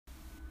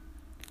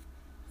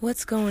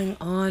What's going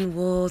on,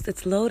 wolves?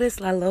 It's Lotus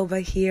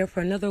Laloba here for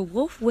another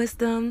Wolf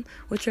Wisdom,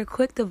 which are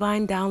quick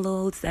divine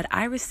downloads that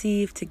I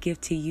receive to give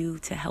to you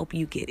to help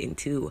you get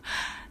into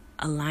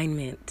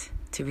alignment,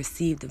 to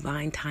receive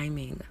divine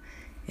timing.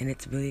 And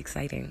it's really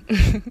exciting.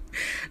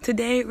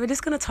 Today, we're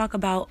just going to talk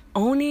about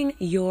owning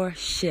your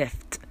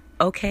shift,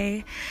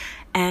 okay?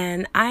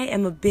 And I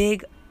am a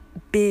big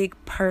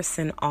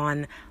person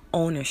on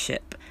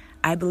ownership.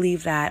 I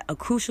believe that a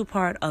crucial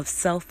part of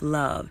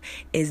self-love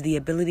is the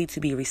ability to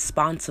be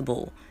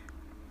responsible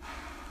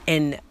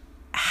in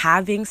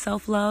having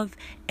self-love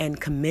and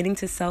committing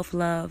to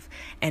self-love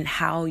and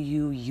how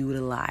you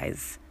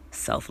utilize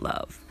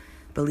self-love.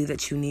 Believe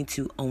that you need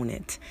to own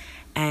it.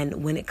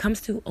 And when it comes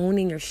to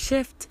owning your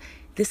shift,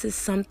 this is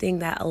something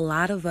that a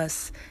lot of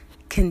us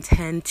can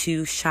tend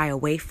to shy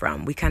away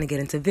from. We kind of get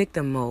into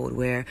victim mode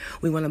where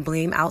we want to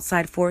blame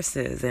outside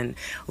forces and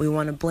we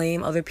want to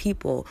blame other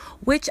people,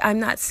 which I'm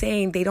not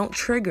saying they don't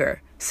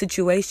trigger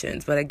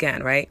situations. But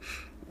again, right,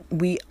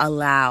 we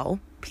allow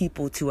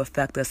people to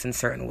affect us in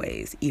certain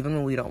ways, even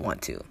when we don't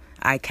want to.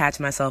 I catch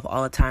myself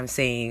all the time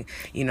saying,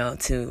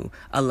 to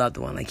a loved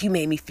one, like, you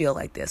made me feel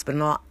like this. But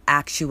in all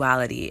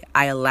actuality,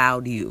 I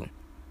allowed you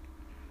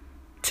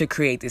to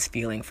create this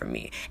feeling for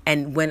me.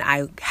 And when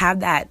I have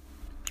that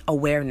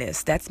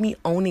awareness, that's me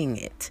owning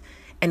it.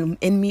 And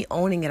in me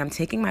owning it, I'm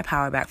taking my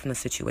power back from the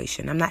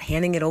situation. I'm not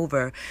handing it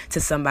over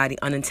to somebody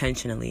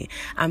unintentionally.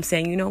 I'm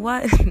saying, you know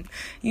what?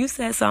 You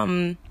said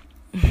something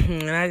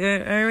and I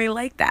didn't really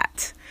like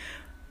that.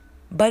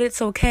 But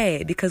it's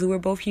okay because we're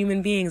both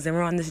human beings and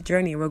we're on this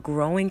journey. We're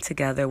growing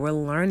together. We're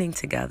learning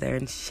together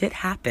and shit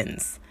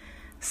happens.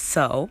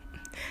 So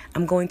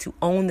I'm going to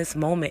own this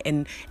moment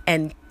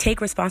and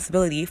take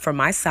responsibility for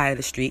my side of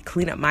the street,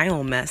 clean up my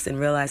own mess and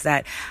realize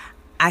that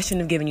I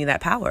shouldn't have given you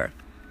that power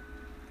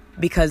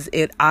because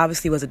it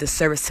obviously was a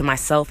disservice to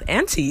myself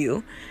and to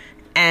you,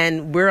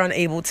 and we're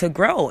unable to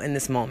grow in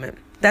this moment.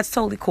 That's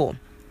totally cool.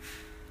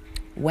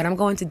 What I'm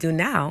going to do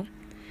now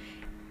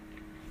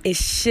is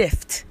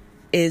shift,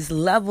 is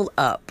level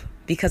up,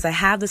 because I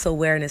have this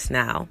awareness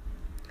now,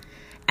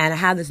 and I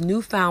have this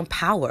newfound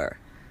power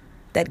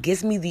that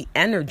gives me the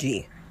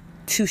energy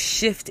to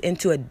shift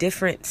into a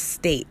different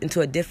state, into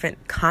a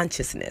different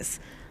consciousness,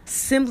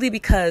 simply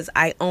because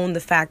I own the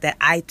fact that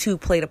I too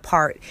played a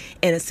part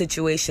in a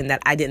situation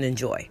that I didn't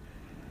enjoy.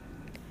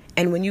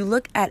 And when you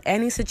look at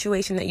any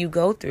situation that you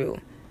go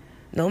through,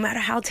 no matter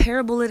how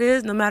terrible it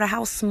is, no matter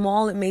how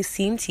small it may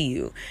seem to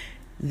you,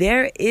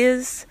 there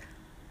is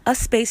a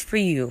space for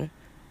you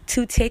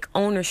to take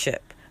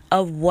ownership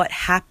of what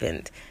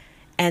happened.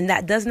 And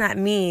that does not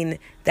mean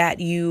that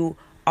you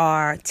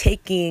are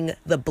taking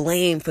the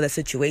blame for the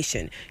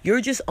situation.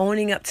 You're just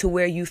owning up to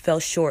where you fell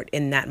short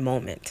in that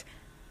moment.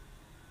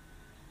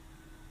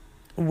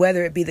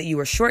 Whether it be that you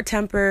were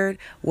short-tempered,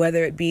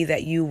 whether it be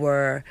that you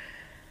were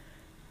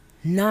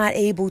not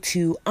able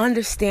to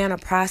understand a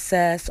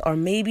process, or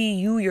maybe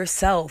you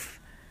yourself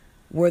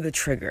were the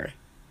trigger.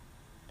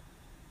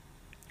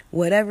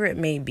 Whatever it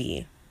may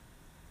be,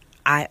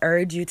 I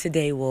urge you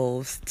today,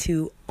 wolves,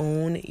 to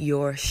own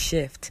your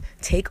shift.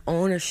 Take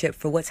ownership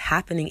for what's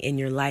happening in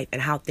your life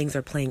and how things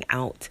are playing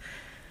out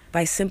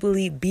by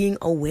simply being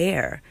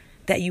aware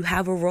that you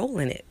have a role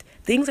in it.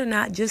 Things are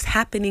not just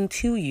happening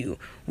to you.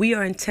 We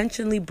are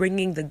intentionally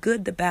bringing the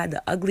good, the bad,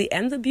 the ugly,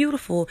 and the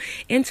beautiful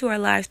into our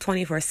lives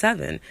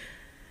 24/7.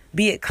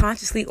 Be it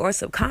consciously or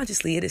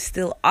subconsciously, it is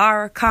still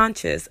our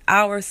conscious,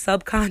 our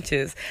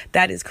subconscious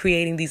that is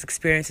creating these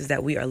experiences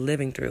that we are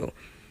living through.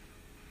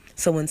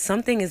 So when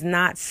something is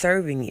not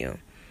serving you,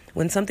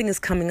 when something is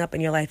coming up in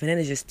your life and it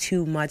is just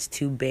too much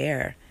to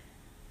bear,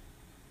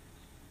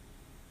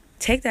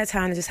 take that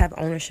time to just have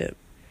ownership.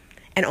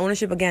 And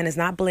ownership, again, is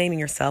not blaming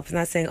yourself. It's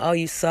not saying, oh,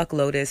 you suck,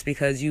 Lotus,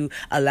 because you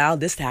allowed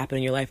this to happen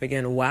in your life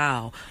again.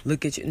 Wow,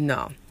 look at you.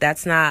 No,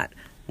 that's not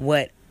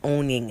what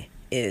owning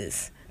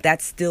is.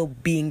 That's still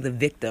being the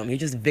victim. You're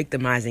just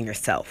victimizing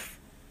yourself.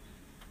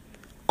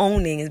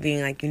 Owning is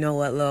being like, you know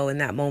what, Lo, in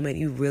that moment,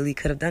 you really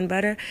could have done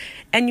better.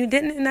 And you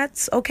didn't, and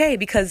that's okay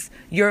because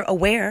you're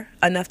aware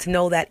enough to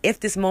know that if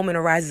this moment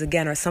arises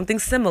again or something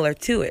similar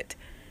to it,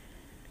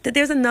 that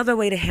there's another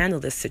way to handle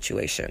this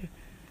situation.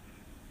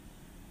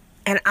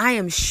 And I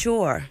am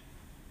sure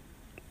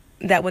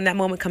that when that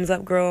moment comes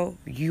up, girl,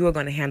 you are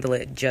going to handle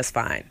it just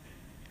fine.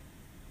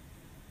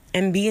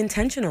 And be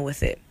intentional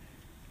with it.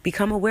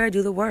 Become aware,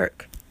 do the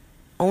work.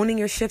 Owning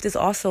your shift is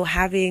also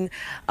having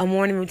a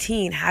morning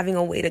routine, having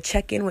a way to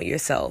check in with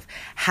yourself,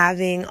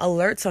 having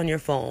alerts on your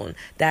phone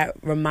that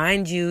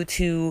remind you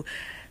to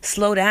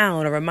slow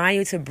down or remind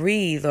you to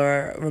breathe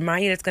or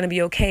remind you that it's going to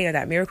be okay or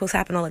that miracles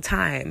happen all the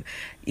time.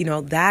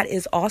 That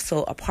is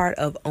also a part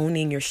of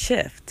owning your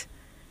shift.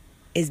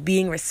 Is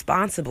being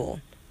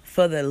responsible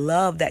for the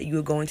love that you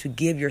are going to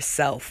give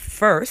yourself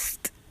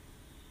first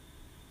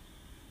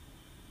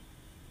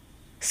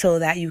so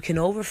that you can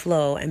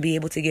overflow and be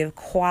able to give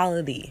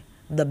quality,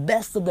 the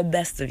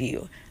best of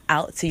you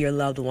out to your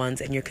loved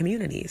ones and your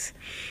communities.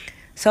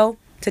 So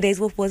today's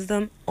Wolf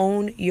Wisdom,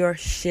 own your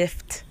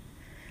shift.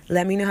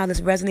 Let me know how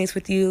this resonates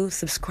with you.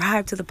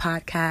 Subscribe to the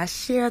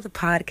podcast, share the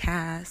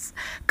podcast,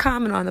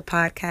 comment on the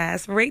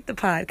podcast, rate the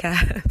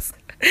podcast.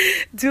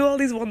 Do all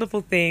these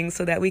wonderful things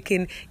so that we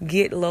can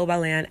get Low by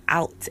Land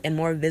out and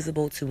more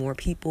visible to more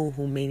people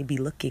who may be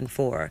looking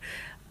for.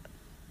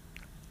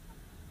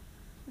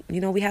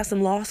 We have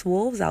some lost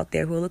wolves out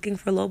there who are looking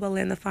for Low by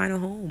Land to find a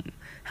home.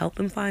 Help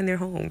them find their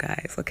home,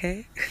 guys,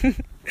 okay?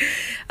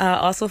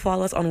 Also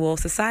follow us on Wolf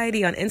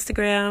Society on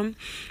Instagram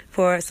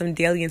for some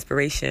daily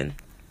inspiration.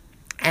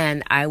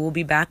 And I will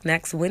be back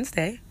next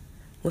Wednesday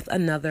with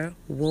another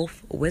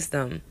Wolf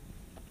Wisdom.